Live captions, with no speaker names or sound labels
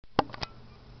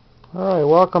Alright,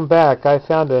 welcome back. I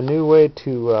found a new way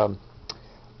to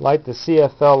light the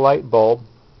CFL light bulb,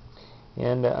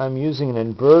 and I'm using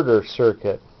an inverter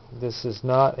circuit. This is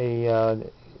not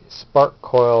a spark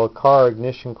coil, car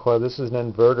ignition coil. This is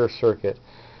an inverter circuit.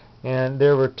 And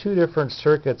there were two different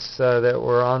circuits that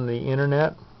were on the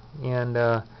internet,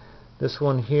 and this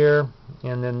one here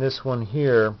and then this one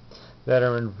here, that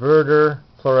are inverter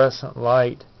fluorescent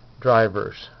light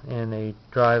drivers, and they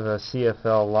drive a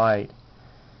CFL light.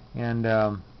 And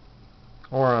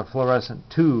or a fluorescent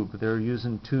tube. They're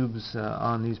using tubes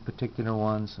on these particular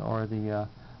ones, or the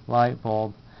light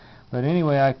bulb. But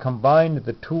anyway, I combined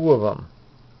the two of them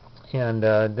and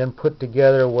then put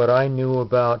together what I knew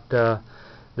about the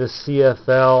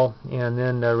CFL and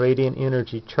then radiant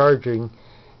energy charging,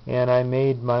 and I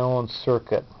made my own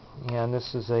circuit. And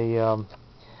this is a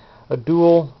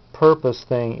dual purpose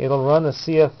thing. It'll run the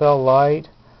CFL light,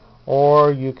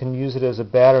 or you can use it as a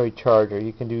battery charger.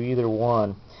 You can do either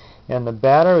one. And the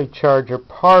battery charger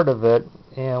part of it,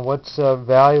 and what's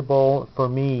valuable for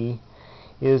me,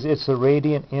 is it's a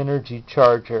radiant energy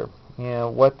charger.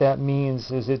 And what that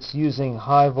means is it's using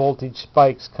high voltage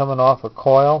spikes coming off a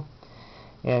coil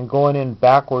and going in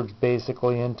backwards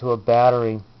basically into a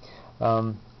battery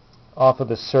off of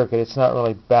the circuit. It's not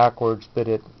really backwards, but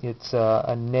it's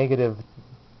a negative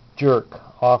jerk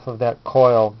off of that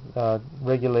coil,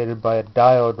 regulated by a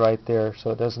diode right there,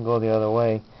 so it doesn't go the other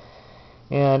way.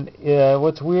 And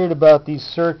what's weird about these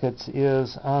circuits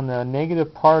is on the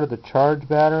negative part of the charge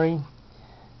battery,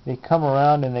 they come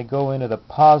around and they go into the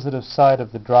positive side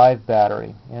of the drive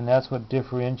battery, and that's what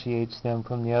differentiates them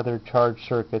from the other charge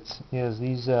circuits. Is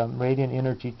these radiant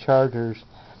energy chargers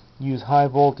use high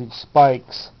voltage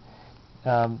spikes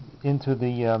into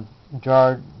the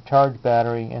charge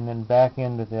battery and then back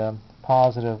into the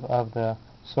positive of the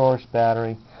source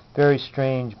battery. Very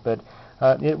strange, but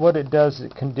what it does is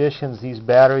it conditions these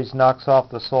batteries, knocks off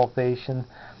the sulfation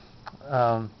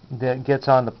that gets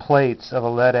on the plates of a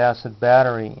lead acid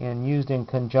battery, and used in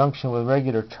conjunction with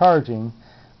regular charging,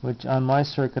 which on my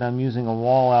circuit I'm using a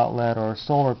wall outlet or a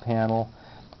solar panel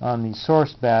on the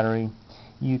source battery,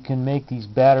 you can make these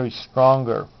batteries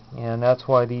stronger. And that's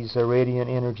why these radiant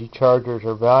energy chargers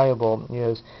are valuable,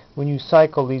 is when you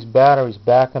cycle these batteries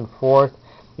back and forth,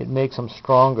 it makes them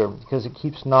stronger because it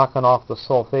keeps knocking off the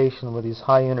sulfation with these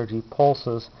high energy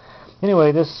pulses.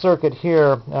 Anyway, this circuit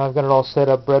here, I've got it all set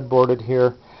up, breadboarded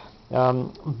here.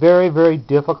 Very, very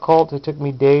difficult. It took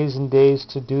me days and days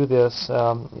to do this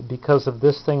because of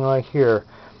this thing right here.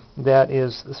 That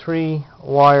is 3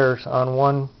 wires on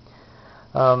one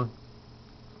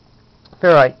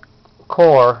ferrite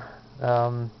core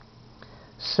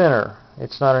center.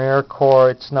 It's not an air core,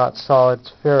 it's not solid,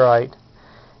 it's ferrite,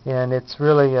 and it's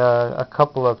really a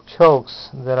couple of chokes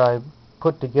that I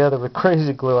put together with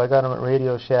crazy glue. I got them at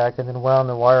Radio Shack, and then wound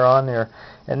the wire on there,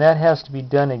 and that has to be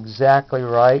done exactly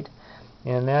right,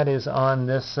 and that is on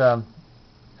this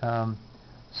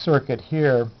circuit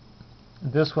here.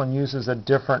 This one uses a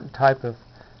different type of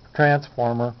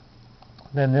transformer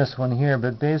than this one here,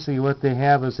 but basically what they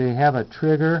have is they have a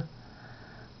trigger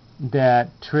that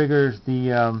triggers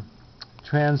the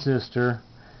transistor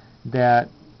that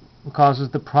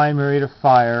causes the primary to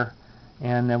fire,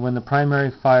 and then when the primary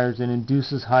fires, it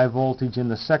induces high voltage in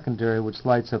the secondary, which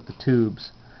lights up the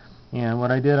tubes. And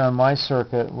what I did on my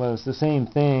circuit was the same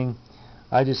thing.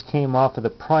 I just came off of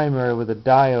the primary with a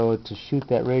diode to shoot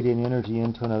that radiant energy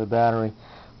into another battery.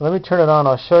 Let me turn it on.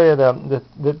 I'll show you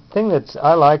the thing that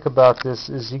I like about this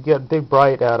is you get big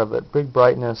bright out of it, big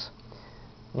brightness.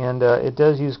 And it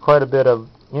does use quite a bit of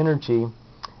energy,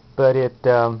 but it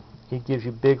gives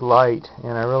you big light,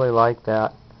 and I really like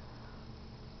that.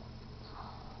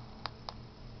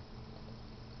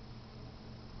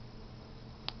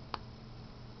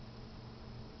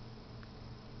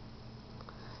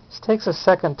 This takes a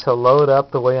second to load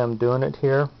up the way I'm doing it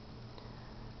here.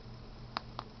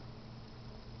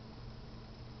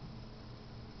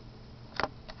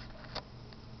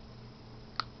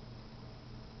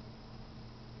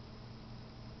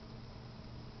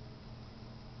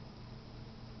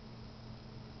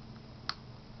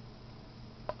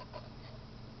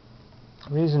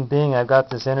 Reason being, I've got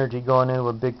this energy going into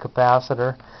a big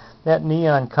capacitor. That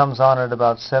neon comes on at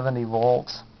about 70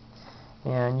 volts,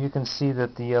 and you can see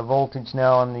that the voltage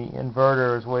now on the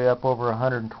inverter is way up over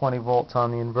 120 volts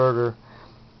on the inverter.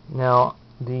 Now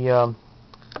the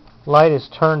light is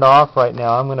turned off right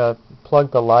now. I'm going to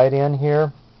plug the light in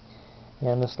here,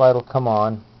 and this light will come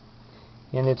on,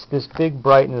 and it's this big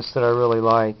brightness that I really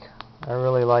like. I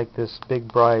really like this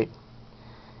big bright,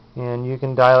 and you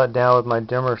can dial it down with my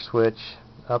dimmer switch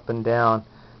up and down,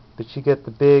 but you get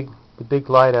the big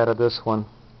light out of this one.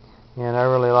 and I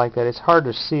really like that. It's hard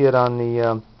to see it on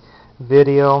the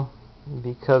video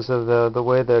because of the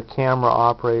way the camera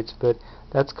operates, but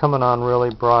that's coming on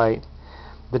really bright.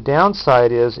 The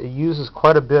downside is it uses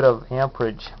quite a bit of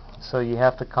amperage, so you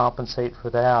have to compensate for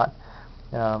that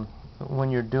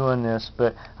when you're doing this.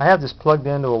 But I have this plugged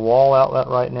into a wall outlet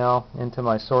right now into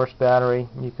my source battery.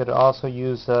 You could also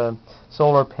use a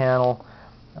solar panel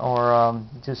or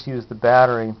just use the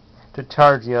battery to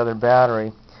charge the other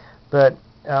battery. But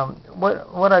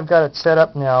what I've got it set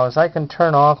up now is I can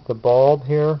turn off the bulb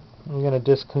here. I'm going to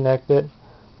disconnect it,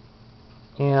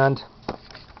 and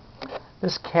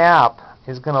this cap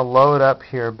is going to load up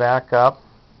here, back up.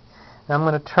 And I'm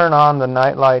going to turn on the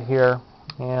night light here,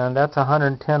 and that's a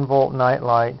 110 volt night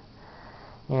light.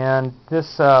 And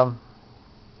this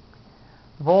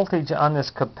voltage on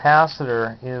this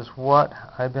capacitor is what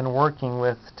I've been working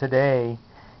with today,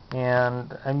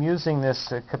 and I'm using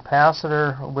this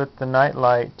capacitor with the night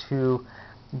light to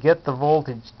get the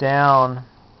voltage down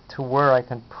to where I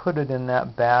can put it in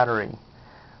that battery.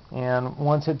 And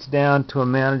once it's down to a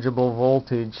manageable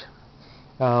voltage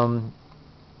on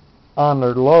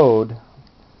their load,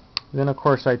 then of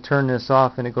course I turn this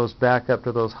off and it goes back up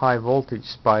to those high voltage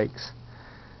spikes,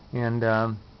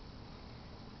 and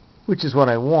which is what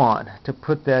I want, to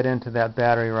put that into that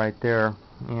battery right there.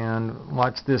 And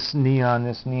watch this neon.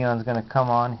 This neon's going to come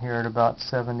on here at about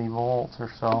 70 volts or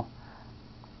so.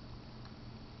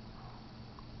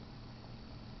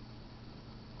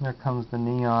 There comes the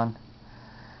neon.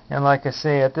 And like I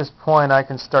say, at this point I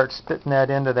can start spitting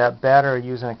that into that battery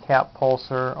using a cap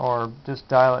pulser, or just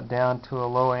dial it down to a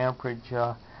low amperage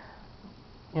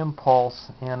impulse,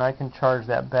 and I can charge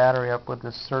that battery up with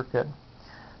this circuit.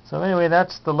 So anyway,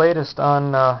 that's the latest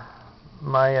on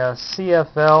my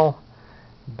CFL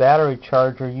battery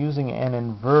charger using an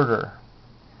inverter.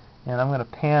 And I'm going to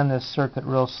pan this circuit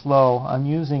real slow. I'm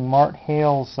using Mart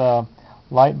Hale's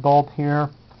light bulb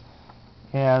here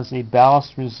as a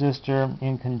ballast resistor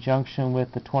in conjunction with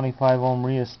the 25 ohm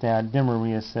rheostat, dimmer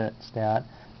rheostat.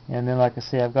 And then, like I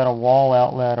say, I've got a wall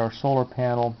outlet or solar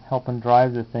panel helping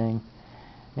drive the thing.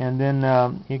 And then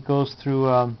it goes through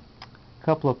a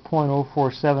couple of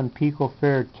 0.047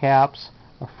 picofarad caps,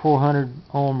 a 400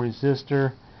 ohm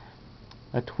resistor,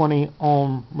 a 20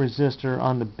 ohm resistor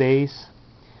on the base.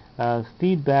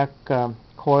 Feedback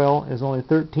coil is only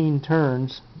 13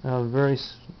 turns, very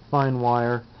fine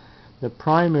wire. The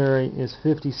primary is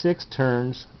 56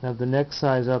 turns of the next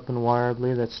size up in wire. I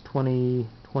believe that's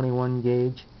 21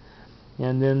 gauge.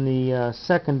 And then the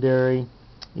secondary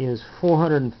is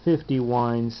 450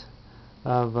 winds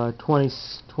of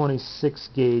 26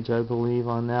 gauge, I believe,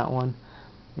 on that one.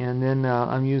 And then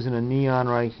I'm using a neon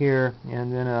right here,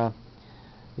 and then a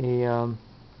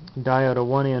diode, a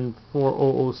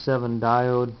 1N4007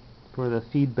 diode for the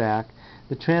feedback.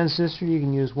 The transistor, you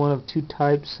can use one of two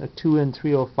types, a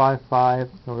 2N3055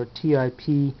 or a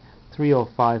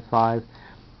TIP3055.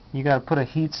 You got to put a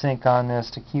heat sink on this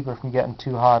to keep it from getting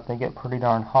too hot. They get pretty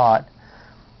darn hot.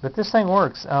 But this thing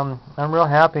works. I'm real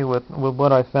happy with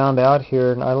what I found out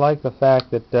here, and I like the fact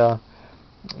that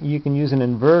you can use an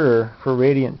inverter for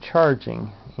radiant charging,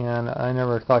 and I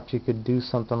never thought you could do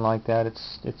something like that.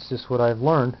 It's just what I've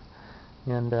learned,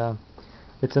 and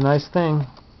it's a nice thing.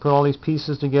 Put all these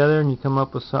pieces together and you come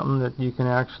up with something that you can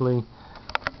actually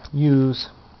use.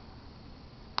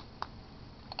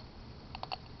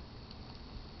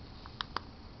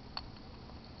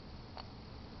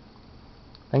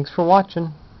 Thanks for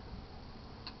watching.